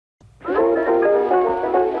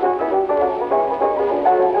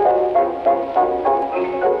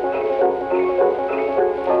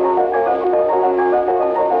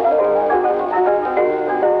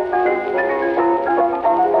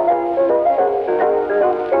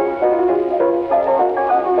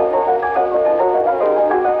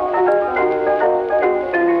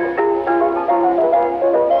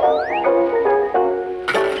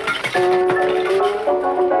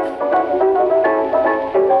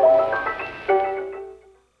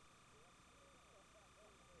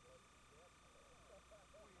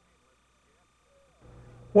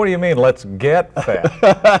What do you mean, let's get fat?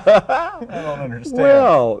 I don't understand.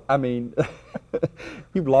 Well, I mean,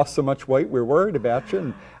 you've lost so much weight, we're worried about you,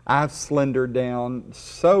 and I've slendered down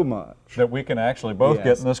so much. That we can actually both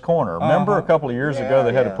get in this corner. Remember a couple of years ago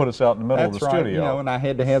they had to put us out in the middle of the studio. You know, and I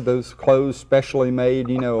had to have those clothes specially made,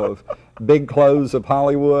 you know, of big clothes of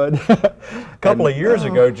Hollywood. A couple of years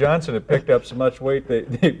ago, Johnson had picked up so much weight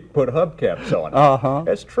they put hubcaps on it.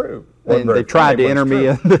 That's true. And they tried to enter me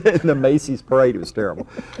in the Macy's parade. It was terrible.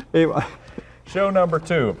 Anyway. Show number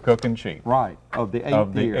 2 of Cookin Cheap. Right, of the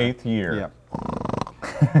 8th year. Yep.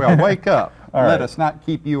 Well, wake up. All Let right. us not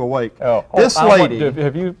keep you awake. This lady.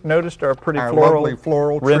 Have you noticed our pretty lovely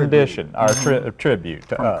floral rendition, our tribute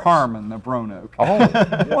to us? Carmen of Roanoke.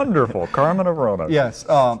 Oh, wonderful. Carmen of Roanoke. Yes.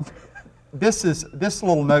 This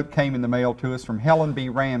little note came in the mail to us from Helen B.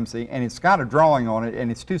 Ramsey, and it's got a drawing on it,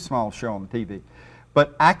 and it's too small to show on the TV.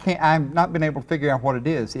 But I've not been able to figure out what it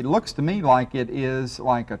is. It looks to me like it is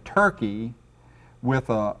like a turkey with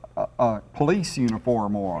a police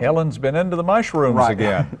uniform on. Helen's been into the mushrooms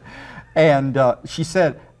again. And she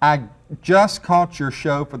said, I just caught your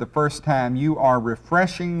show for the first time. You are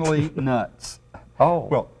refreshingly nuts. Oh.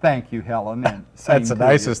 Well, thank you, Helen. And that's the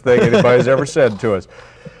nicest thing anybody's ever said to us.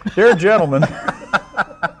 Dear gentlemen,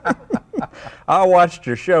 I watched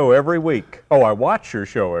your show every week. Oh, I watch your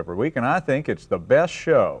show every week, and I think it's the best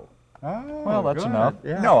show. Oh, well, that's good. enough.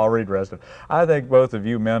 Yeah. No, I'll read the rest of it. I think both of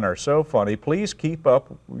you men are so funny. Please keep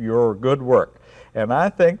up your good work. And I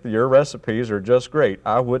think that your recipes are just great.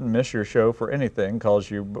 I wouldn't miss your show for anything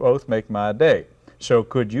because you both make my day. So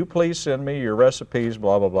could you please send me your recipes,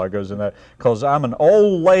 blah, blah, blah, goes in that, because I'm an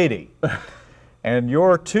old lady. And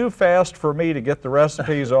you're too fast for me to get the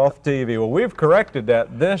recipes off TV. Well, we've corrected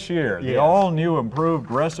that this year. Yes. The all-new improved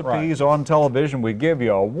recipes on television, we give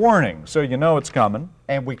you a warning so you know it's coming.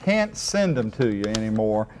 And we can't send them to you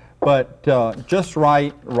anymore, but just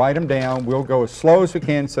write them down. We'll go as slow as we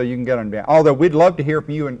can so you can get them down. Although we'd love to hear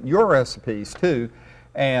from you and your recipes too,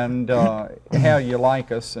 and how you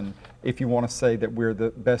like us, and if you want to say that we're the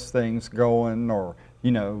best things going, or you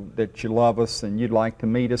know, that you love us and you'd like to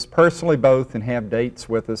meet us personally both and have dates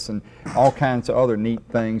with us and all kinds of other neat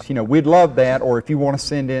things. You know, we'd love that. Or if you want to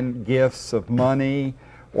send in gifts of money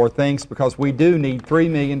or things, because we do need $3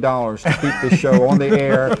 million to keep this show on the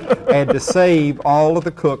air and to save all of the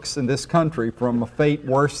cooks in this country from a fate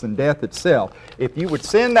worse than death itself. If you would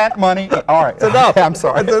send that money, all right. It's enough. I'm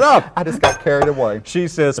sorry. It's enough. I just got carried away. She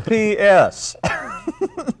says, P.S.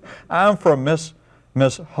 I'm from Miss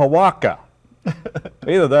Hawaka.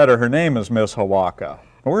 Either that or her name is Miss Hawaka.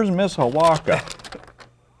 Where's Miss Hawaka?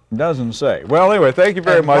 Doesn't say. Well, anyway, thank you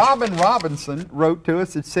very much. Robin Robinson wrote to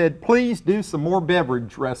us and said, please do some more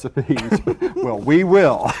beverage recipes. Well, we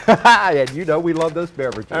will. And you know we love those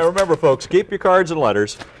beverages. Now remember, folks, keep your cards and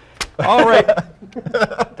letters. All right.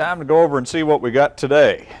 Time to go over and see what we got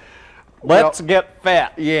today. Let's get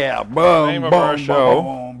fat. Yeah. Boom, Name of boom, our show.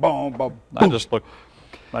 boom, boom, boom, I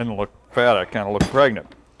didn't look fat. I kind of look pregnant.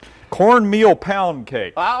 Cornmeal pound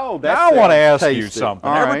cake. Oh, that's now I want to ask you tasty. something.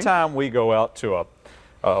 All Every right. time we go out to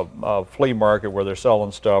a flea market where they're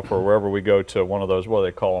selling stuff, or wherever we go to one of those, what do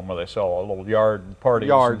they call them, where they sell a little yard parties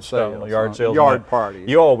Yard and stuff, sales. yard sales, Yard parties.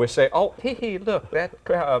 You always say, "Oh, hee, look, that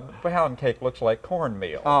pound cake looks like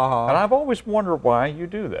cornmeal." And I've always wondered why you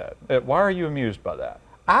do that. Why are you amused by that?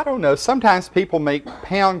 I don't know. Sometimes people make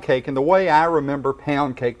pound cake, and the way I remember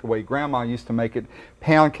pound cake, the way Grandma used to make it,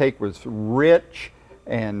 pound cake was rich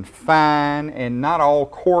and fine and not all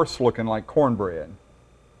coarse looking like cornbread.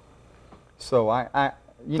 So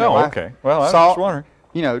you know, okay. Well, I was saw, just wondering.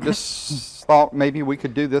 You know, just thought maybe we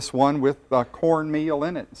could do this one with cornmeal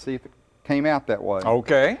in it and see if it came out that way.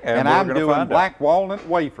 Okay. And we're I'm gonna doing find black walnut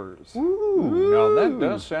wafers. Ooh, now that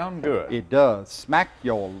does sound good. It does. Smack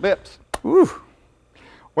your lips. Ooh.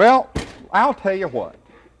 Well, I'll tell you what.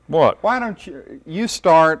 What? Why don't you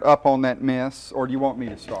start up on that mess, or do you want me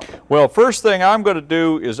to start? Well, first thing I'm going to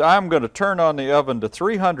do is I'm going to turn on the oven to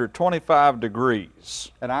 325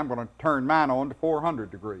 degrees. And I'm going to turn mine on to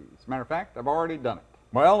 400 degrees. As a matter of fact, I've already done it.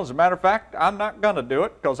 Well, as a matter of fact, I'm not going to do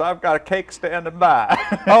it because I've got a cake standing by.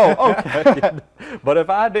 Oh, okay. But if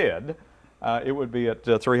I did, it would be at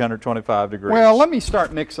 325 degrees. Well, let me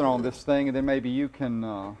start mixing on this thing, and then maybe you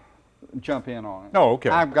can jump in on it. Oh, okay.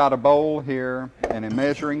 I've got a bowl here and a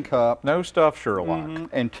measuring cup. No stuff, Sherlock.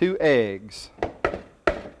 And 2 eggs.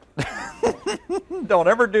 Don't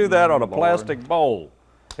ever do that on a Lord. plastic bowl.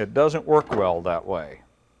 It doesn't work well that way.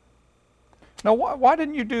 Now, why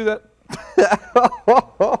didn't you do that?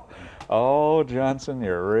 Oh, Johnson,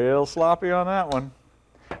 you're real sloppy on that one.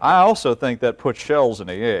 I also think that puts shells in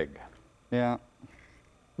the egg. Yeah.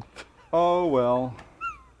 Oh, well.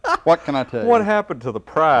 What can I tell you? What happened to the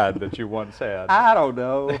pride that you once had? I don't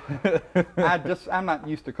know. I'm not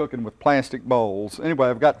used to cooking with plastic bowls. Anyway,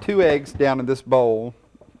 I've got 2 eggs down in this bowl,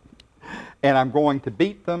 and I'm going to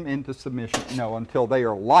beat them into submission, until they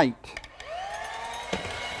are light.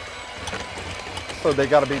 So they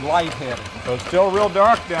got to be light-headed. So it's still real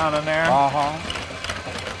dark down in there. Uh-huh.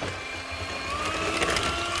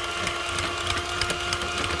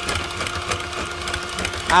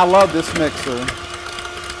 I love this mixer.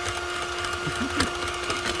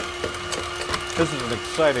 This is an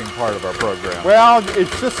exciting part of our program. Well,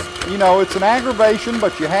 it's just, it's an aggravation,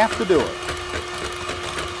 but you have to do it.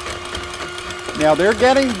 Now they're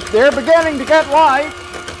beginning to get light.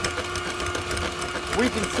 We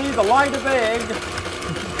can see the light of egg.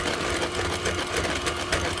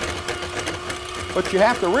 But you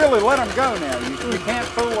have to really let them go now. You can't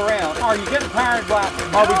fool around. Are you getting tired, Bly?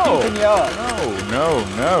 Are we keeping you up?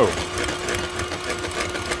 No.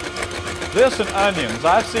 This and onions.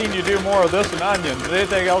 I've seen you do more of this and onions than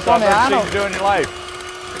anything else I've ever seen you do in your life.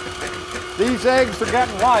 These eggs are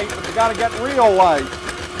getting light, but they got to get real light.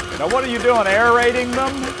 Now what are you doing, aerating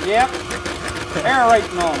them? Yep.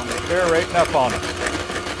 Aerating on them. Aerating up on them.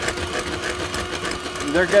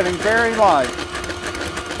 They're getting very light.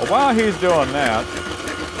 Well, while he's doing that,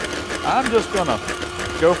 I'm just going to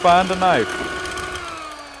go find a knife.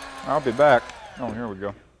 I'll be back. Oh, here we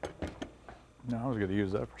go. No, I was going to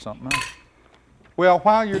use that for something else. Well,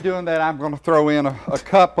 while you're doing that, I'm going to throw in a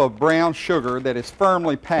cup of brown sugar that is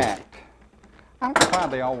firmly packed. I don't know why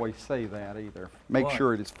they always say that either. Make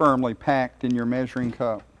sure it is firmly packed in your measuring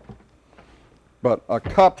cup. But a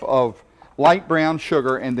cup of light brown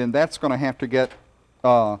sugar, and then that's going to have to get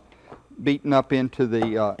beaten up into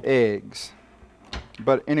the eggs.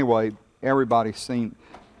 But anyway, everybody's seen.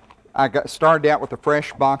 I started out with a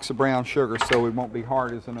fresh box of brown sugar so it won't be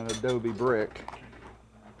hard as an adobe brick.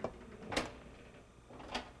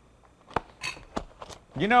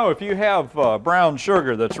 You know, if you have brown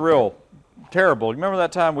sugar that's real terrible, remember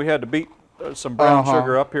that time we had to beat some brown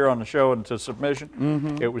sugar up here on the show into submission?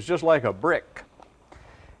 Mm-hmm. It was just like a brick.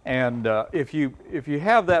 And if you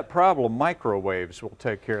have that problem, microwaves will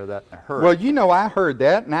take care of that in a hurry. Well, I heard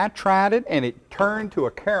that, and I tried it, and it turned to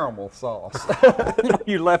a caramel sauce.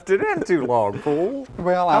 You left it in too long, fool.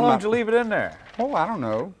 Well, how long did you leave it in there? Oh, I don't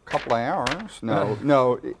know, a couple of hours.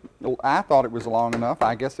 No, I thought it was long enough.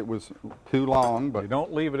 I guess it was too long. But you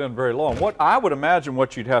don't leave it in very long. What I would imagine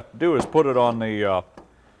what you'd have to do is put it on the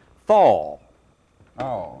thaw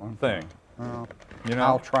thing.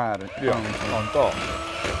 I'll try it. Yeah, on thaw.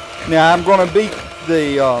 Now I'm going to beat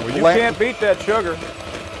the. Well, you can't beat that sugar.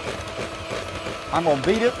 I'm going to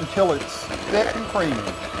beat it until it's thick and creamy.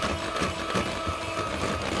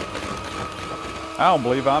 I don't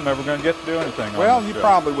believe I'm ever going to get to do anything. Well, you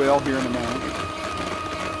probably will here in a minute.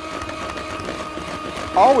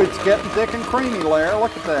 Oh, it's getting thick and creamy, Larry.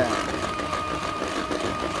 Look at that.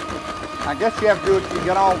 I guess you have to do it to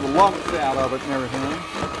get all the lumps out of it and everything.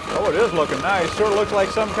 Oh, it is looking nice. Sort of looks like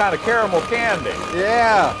some kind of caramel candy.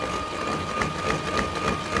 Yeah.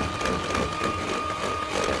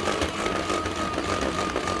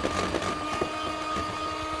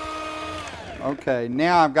 Okay,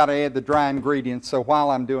 now I've got to add the dry ingredients, so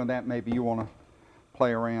while I'm doing that, maybe you want to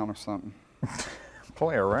play around or something.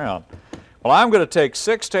 Play around. Well, I'm going to take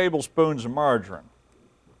 6 tablespoons of margarine.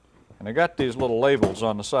 And I got these little labels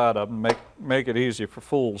on the side of them, make it easy for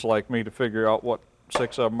fools like me to figure out what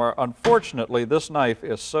 6 of them are. Unfortunately, this knife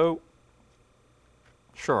is so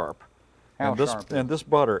sharp. How sharp? And this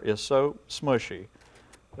butter is so smushy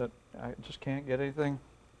that I just can't get anything.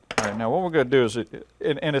 All right, now what we're going to do is,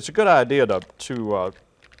 and it's a good idea to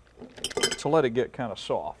let it get kind of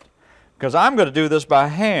soft. Because I'm going to do this by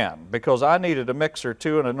hand, because I needed a mixer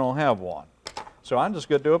too and I don't have one. So I'm just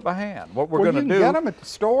going to do it by hand. What we're going to do get them at the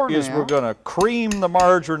store is we're going to cream the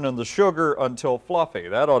margarine and the sugar until fluffy.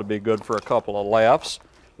 That ought to be good for a couple of laughs.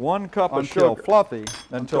 1 cup of sugar. Until fluffy.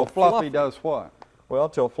 Until fluffy does what? Well,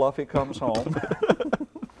 till Fluffy comes home.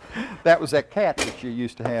 That was that cat that you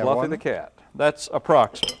used to have, Fluffy the cat. That's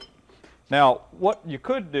approximate. Now, what you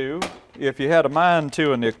could do, if you had a mind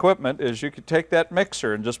to and the equipment, is you could take that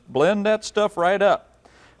mixer and just blend that stuff right up.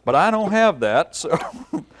 But I don't have that, so,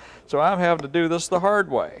 so I'm having to do this the hard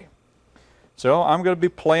way. So I'm going to be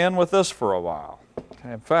playing with this for a while.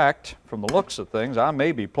 In fact, from the looks of things, I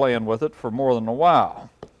may be playing with it for more than a while.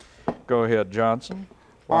 Go ahead, Johnson.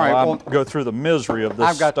 All right, I'll go through the misery of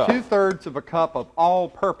this stuff. I've got 2/3 of a cup of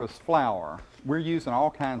all-purpose flour. We're using all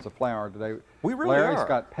kinds of flour today. We really Larry's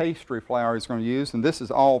got pastry flour he's going to use, and this is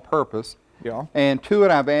all-purpose. Yeah. And to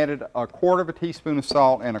it, I've added 1/4 of a teaspoon of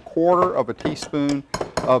salt and 1/4 of a teaspoon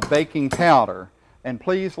of baking powder. And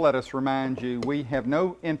please let us remind you, we have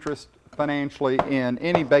no interest financially in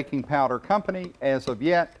any baking powder company as of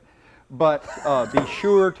yet, but be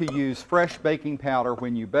sure to use fresh baking powder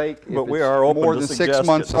when you bake. But we are open to more than 6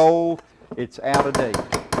 months old, it's out of date.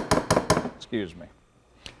 Excuse me.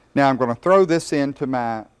 Now I'm going to throw this into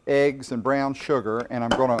my eggs and brown sugar, and I'm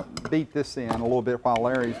going to beat this in a little bit while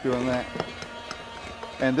Larry's doing that.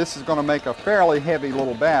 And this is going to make a fairly heavy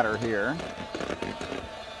little batter here.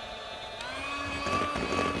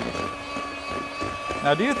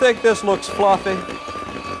 Now, do you think this looks fluffy?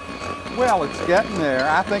 Well, it's getting there.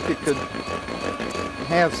 I think it could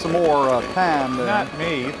have some more time there. Not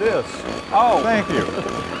me, this. Oh, thank you.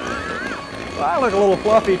 Well, I look a little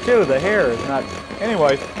fluffy too. The hair is not.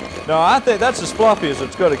 Anyway, no, I think that's as fluffy as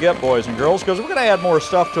it's going to get, boys and girls, because we're going to add more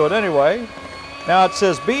stuff to it anyway. Now it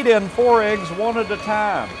says beat in 4 eggs one at a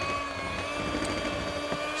time.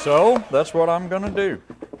 So that's what I'm going to do.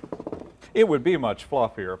 It would be much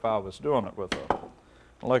fluffier if I was doing it with an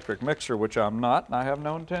electric mixer, which I'm not, and I have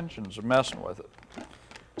no intentions of messing with it.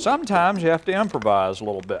 Sometimes you have to improvise a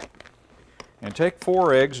little bit. And take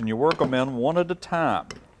 4 eggs and you work them in one at a time.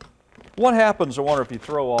 What happens, I wonder, if you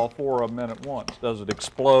throw all 4 of them in at once? Does it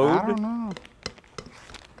explode? I don't know.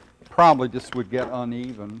 Probably just would get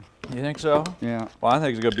uneven. You think so? Yeah. Well, I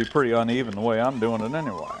think it's going to be pretty uneven the way I'm doing it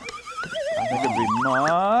anyway. I think it'd be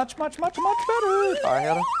much, much, much, much better if I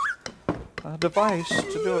had a device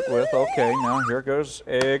to do it with. Okay, now here goes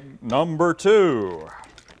egg number 2.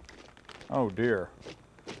 Oh dear.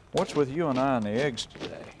 What's with you and I and the eggs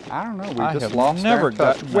today? I don't know. We I just have lost never our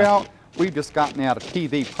touch. gotten Well, we've just gotten out of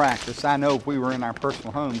TV practice. I know if we were in our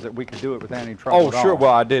personal homes that we could do it without any trouble at all. Sure.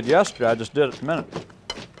 Well, I did yesterday. I just did it in a minute.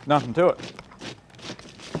 Nothing to it.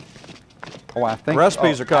 Oh, I think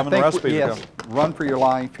recipes are coming. Recipes are coming. Run for your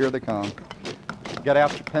life. Here they come. Get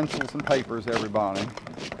out your pencils and papers, everybody.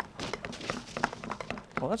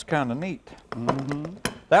 Well, that's kind of neat.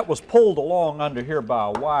 That was pulled along under here by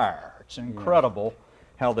a wire. It's incredible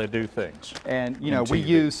how they do things. And, you know, we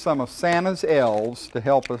use some of Santa's elves to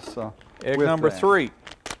help us Egg with number that. 3.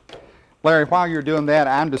 Larry, while you're doing that,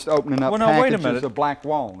 I'm just opening up Well, no, wait a packages minute. of black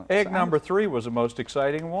walnuts. Egg number 3 was the most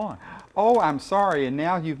exciting one. Oh, I'm sorry, and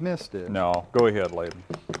now you've missed it. No, go ahead, Laban.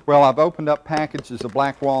 Well, I've opened up packages of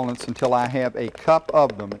black walnuts until I have a cup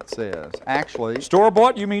of them, it says. Actually,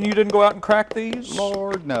 Store-bought? You mean you didn't go out and crack these?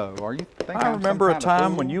 Lord, no. Are you thinking I remember a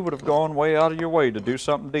time when you would have gone way out of your way to do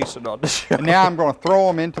something decent on the show. And now I'm going to throw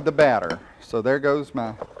them into the batter. So there goes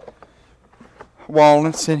my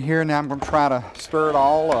walnuts in here. Now I'm going to try to stir it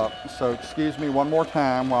all up. So excuse me one more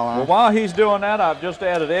time while I... Well, while he's doing that, I've just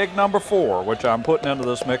added egg number 4, which I'm putting into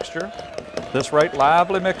this mixture. This right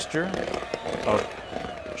lively mixture of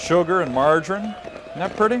sugar and margarine. Isn't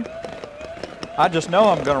that pretty? I just know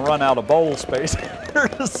I'm going to run out of bowl space here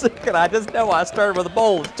in a second. I just know I started with a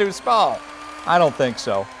bowl that's too small. I don't think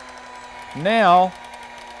so. Now,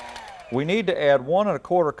 we need to add 1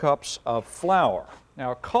 1/4 cups of flour.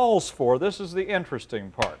 Now, it calls for, this is the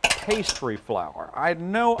interesting part, pastry flour. I had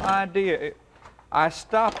no idea. I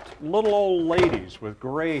stopped little old ladies with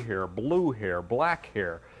gray hair, blue hair, black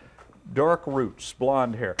hair, dark roots,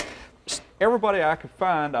 blonde hair. Everybody I could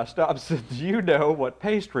find, I stopped and said, do you know what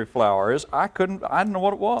pastry flour is? I didn't know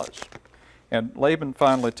what it was. And Laban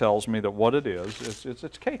finally tells me that what it is,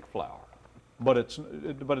 it's cake flour. But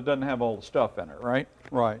it doesn't have all the stuff in it, right?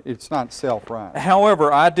 Right. It's not self-rising.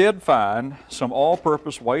 However, I did find some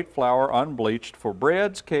all-purpose white flour unbleached for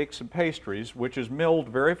breads, cakes, and pastries, which is milled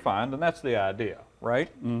very fine, and that's the idea,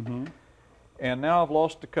 right? Mm-hmm. And now I've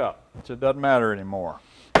lost a cup, so it doesn't matter anymore.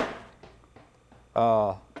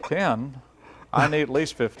 10. I need at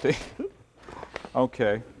least 15.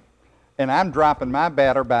 Okay. And I'm dropping my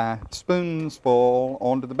batter by spoonsful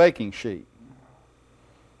onto the baking sheet.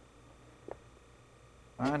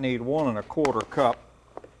 I need 1 1/4 cup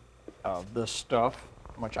of this stuff,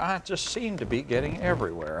 which I just seem to be getting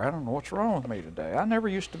everywhere. I don't know what's wrong with me today. I never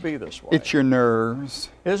used to be this way. It's your nerves.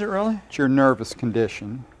 Is it really? It's your nervous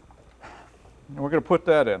condition. And we're going to put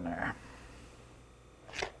that in there.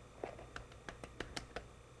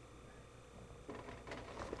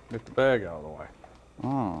 Get the bag out of the way.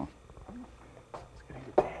 Oh.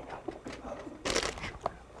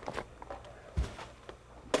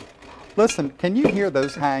 Listen, can you hear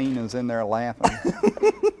those hyenas in there laughing?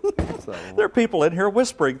 There are people in here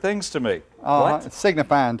whispering things to me. What? It's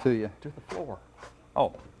signifying to you. To the floor.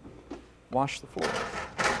 Oh, wash the floor.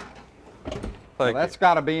 Well, that's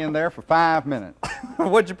got to be in there for 5 minutes.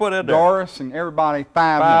 What'd you put in there? Doris and everybody,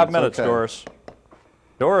 5 minutes. 5 minutes, okay. Doris.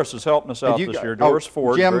 Doris is helping us out this year. Doris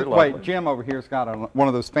Ford, Jim, very lovely. wait, Jim over here's got one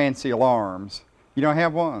of those fancy alarms. You don't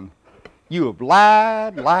have one? You have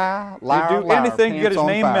lied, liar, He'd do liar, anything to get pants his on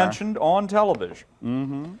name fire. mentioned on television.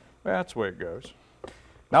 Mm-hmm. That's the way it goes.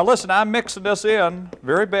 Now listen, I'm mixing this in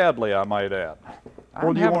very badly, I might add.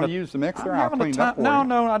 Well, do you want to use the mixer? I'll clean it up for you.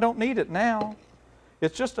 No, I don't need it now.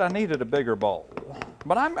 It's just I needed a bigger bowl.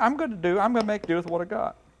 But I'm going to make do with what I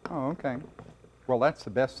got. Oh, okay. Well, that's the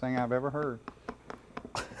best thing I've ever heard.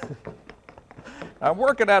 I'm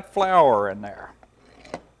working that flour in there.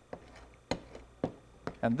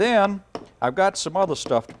 And then I've got some other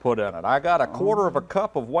stuff to put in it. I got a quarter of a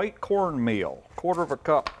cup of white cornmeal, quarter of a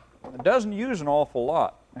cup. It doesn't use an awful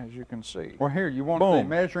lot, as you can see. Well, here, you want Boom. the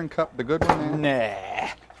measuring cup, the good one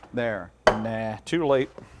there? Nah. There. Nah, too late.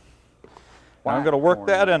 White I'm going to work corn.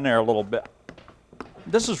 that in there a little bit.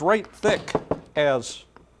 This is right thick as...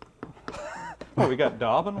 Oh, we got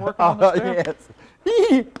Dobbin working on this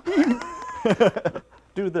Yes.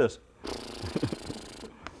 Do this.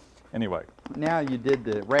 Anyway. Now you did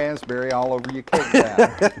the raspberry all over your cake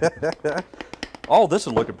batter. Oh, this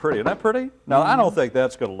is looking pretty. Isn't that pretty? Now, I don't think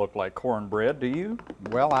that's going to look like cornbread, do you?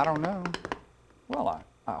 Well, I don't know. Well,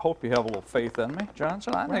 I hope you have a little faith in me,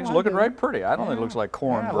 Johnson. I think it's I looking do. right pretty. I don't think it looks like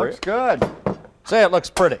cornbread. Yeah, it looks good. Say it looks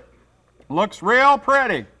pretty. Looks real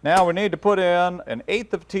pretty. Now we need to put in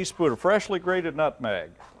 1/8 of a teaspoon of freshly grated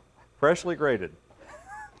nutmeg. Freshly grated.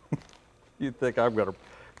 You'd think I've got a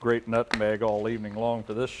great nutmeg all evening long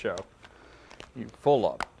for this show. You full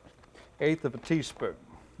of 1/8 of a teaspoon.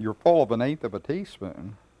 You're full of 1/8 of a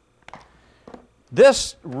teaspoon.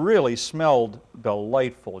 This really smelled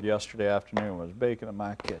delightful yesterday afternoon when I was baking in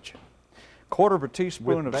my kitchen. Quarter of a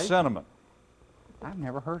teaspoon of bacon? cinnamon. I've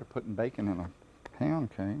never heard of putting bacon in a pound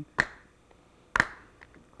cake.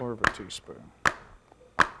 Quarter of a teaspoon.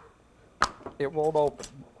 It won't open.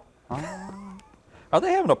 Are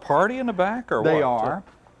they having a party in the back or what? They are.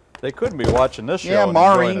 They couldn't be watching this show. Yeah, and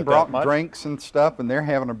enjoying Maureen it brought that much. drinks and stuff, and they're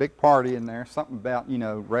having a big party in there. Something about, you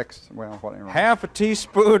know, Rex, well, whatever. Half a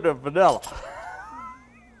teaspoon of vanilla.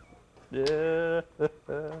 Yeah.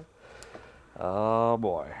 Oh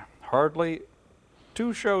boy. Hardly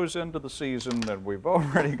 2 shows into the season and we've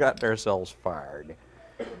already got ourselves fired.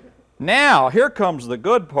 Now, here comes the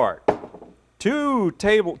good part. 2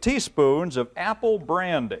 teaspoons of apple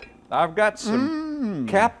brandy. I've got some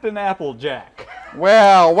Captain Applejack.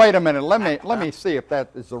 Well, wait a minute. Let me see if that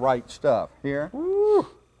is the right stuff. Here. Woo.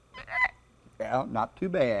 Yeah, not too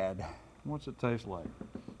bad. What's it taste like?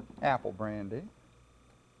 Apple brandy.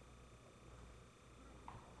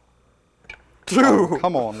 Ooh.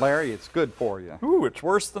 Come on, Larry. It's good for you. Ooh, it's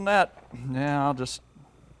worse than that. Yeah, I'll just,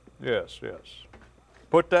 yes.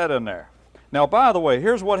 Put that in there. Now, by the way,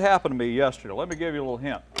 here's what happened to me yesterday. Let me give you a little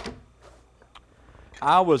hint.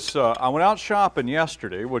 I went out shopping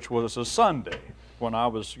yesterday, which was a Sunday, when I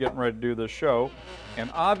was getting ready to do this show, and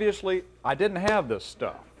obviously I didn't have this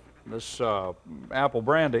stuff, this apple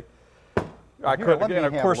brandy. I Here, couldn't, let me and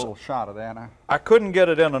of have course, a little shot of that. I couldn't get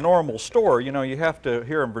it in a normal store. You know, you have to,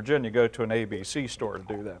 here in Virginia, go to an ABC store to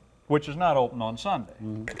do that, which is not open on Sunday.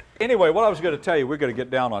 Anyway, what I was going to tell you, we're going to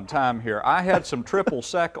get down on time here. I had some triple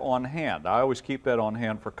sec on hand. I always keep that on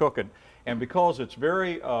hand for cooking. And because it's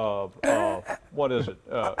very, what is it?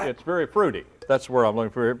 It's very fruity. That's where I'm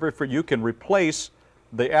looking for. You can replace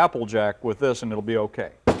the Applejack with this and it'll be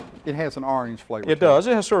okay. It has an orange flavor. It does.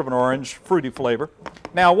 It has sort of an orange, fruity flavor.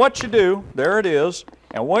 Now what you do, there it is,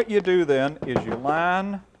 and what you do then is you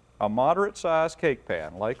line a moderate-sized cake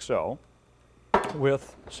pan, like so,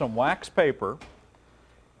 with some wax paper,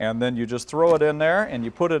 and then you just throw it in there and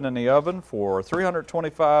you put it in the oven for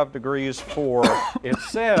 325 degrees for, it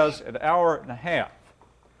says, 1.5 hours.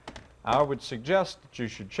 I would suggest that you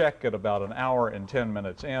should check it about 1 hour and 10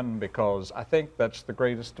 minutes in because I think that's the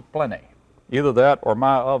greatest of plenty. Either that or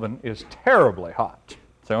my oven is terribly hot.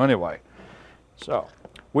 So anyway, so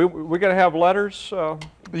we're going to have letters from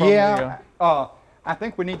Yeah. I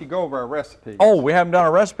think we need to go over our recipes. Oh, we haven't done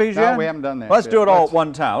our recipes yet? No, we haven't done that Let's yet. do it all at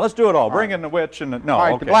one time. Let's do it all. Bring in the witch and the, no, All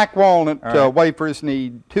right, okay. the black walnut All right. wafers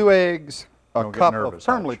need 2 eggs, a Don't get cup nervous, of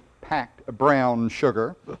firmly packed brown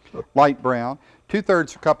sugar, light brown,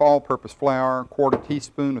 2/3 cup all-purpose flour, 1/4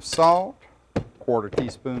 teaspoon of salt, 1/4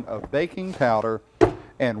 teaspoon of baking powder,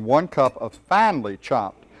 and 1 cup of finely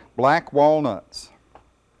chopped black walnuts.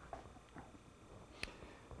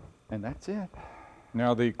 And that's it.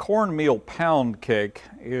 Now the cornmeal pound cake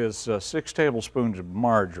is 6 tablespoons of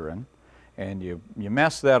margarine, and you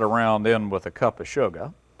mess that around in with a cup of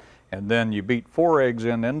sugar, and then you beat 4 eggs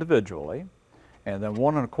in individually, and then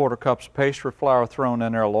 1 1/4 cups pastry flour thrown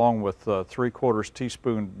in there along with 3/4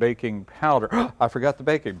 teaspoon baking powder. I forgot the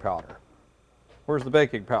baking powder. Where's the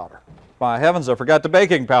baking powder? My heavens, I forgot the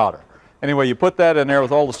baking powder. Anyway, you put that in there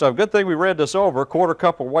with all the stuff. Good thing we read this over. 1/4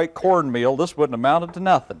 cup of white cornmeal. This wouldn't have amounted to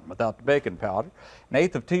nothing without the baking powder.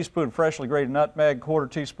 1/8 of a teaspoon freshly grated nutmeg, 1/4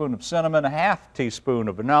 teaspoon of cinnamon, 1/2 teaspoon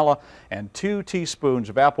of vanilla, and 2 teaspoons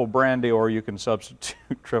of apple brandy, or you can substitute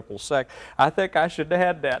triple sec. I think I should have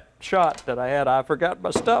had that shot that I had. I forgot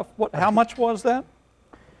my stuff. How much was that?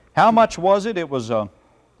 How much was it? It was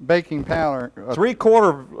baking powder.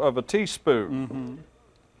 3/4 of a teaspoon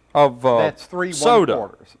of that's 3 soda.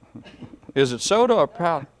 1/4. Is it soda or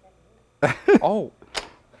powder? Oh,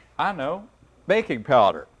 I know. Baking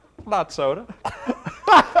powder, not soda.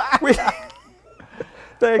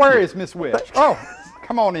 Where is Miss Witch? Oh,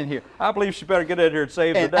 come on in here. I believe she better get in here and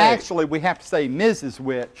save the day. Actually, we have to say Mrs.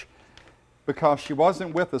 Witch because she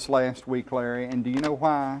wasn't with us last week, Larry. And do you know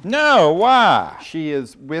why? No, why? She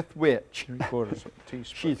is with Witch. 3/4 of a teaspoon.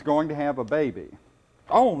 She's going to have a baby.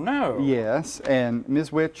 Oh, no. Yes, and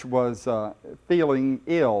Ms. Witch was feeling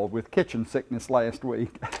ill with kitchen sickness last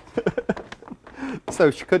week.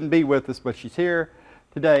 So she couldn't be with us, but she's here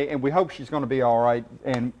today, and we hope she's going to be all right,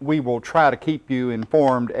 and we will try to keep you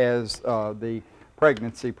informed as the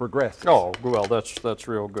pregnancy progresses. Oh, well, that's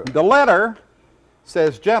real good. The letter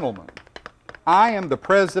says, "Gentlemen, I am the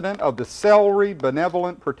president of the Celery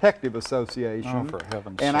Benevolent Protective Association, Oh, for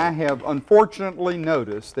heaven's and sake. I have unfortunately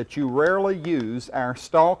noticed that you rarely use our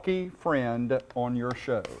stalky friend on your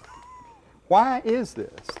show. Why is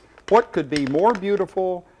this? What could be more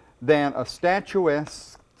beautiful than a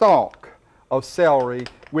statuesque stalk of celery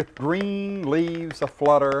with green leaves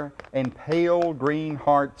aflutter and pale green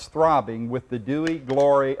hearts throbbing with the dewy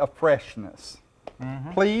glory of freshness?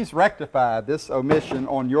 Please rectify this omission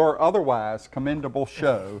on your otherwise commendable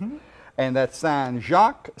show." And that's signed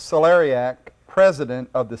Jacques Celeriac, President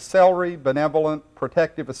of the Celery Benevolent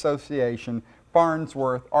Protective Association,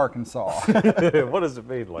 Farnsworth, Arkansas. What does it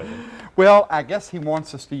mean, lady? Well, I guess he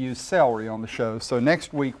wants us to use celery on the show, so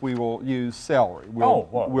next week we will use celery.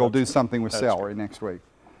 We'll do something with celery next week.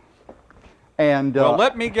 And well,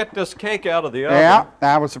 let me get this cake out of the oven. yeah,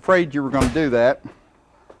 I was afraid you were going to do that.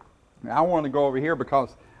 I want to go over here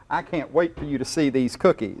because I can't wait for you to see these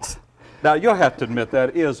cookies. Now, you'll have to admit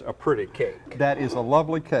that is a pretty cake. That is a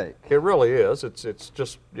lovely cake. It really is. It's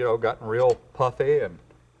just, you know, gotten real puffy and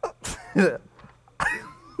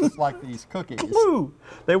Just like these cookies. woo,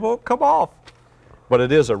 they won't come off. But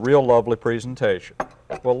it is a real lovely presentation.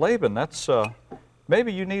 Well, Laban, that's,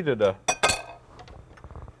 maybe you needed a...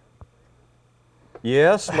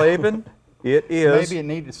 Yes, Laban, it is. Maybe it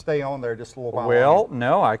needed to stay on there just a little while. Well,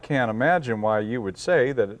 no, I can't imagine why you would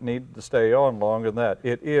say that it needed to stay on longer than that.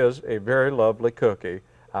 It is a very lovely cookie,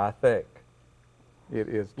 I think. It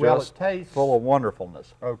is just full of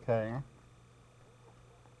wonderfulness. Okay.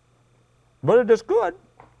 But it is good.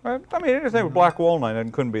 I mean, anything with black walnut in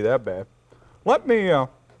it couldn't be that bad. Let me,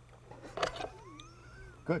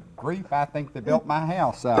 Good grief, I think they built my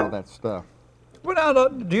house out of that stuff. well, now,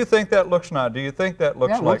 do you think that looks do you think that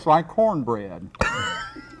looks That looks like cornbread.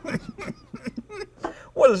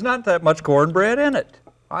 Well, there's not that much cornbread in it.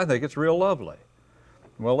 I think it's real lovely.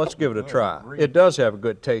 Well, let's give it a try. It does have a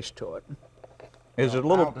good taste to it. Is it a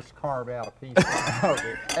little... I'll just carve out a piece of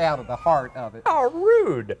it, out of the heart of it. Oh,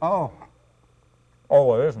 rude. Oh.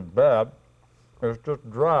 Oh, it isn't bad. It's just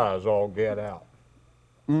dry as all get out.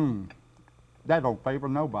 That don't favor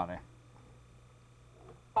nobody.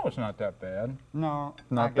 Oh, it's not that bad. No,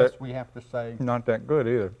 Not I guess that- we have to say Not that good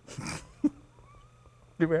either.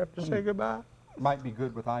 Do we have to say goodbye? might be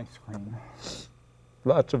good with ice cream.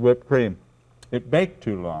 Lots of whipped cream. It baked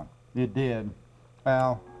too long. It did.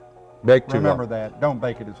 Well, Baked too remember long. that. Don't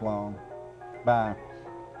bake it as long. Bye.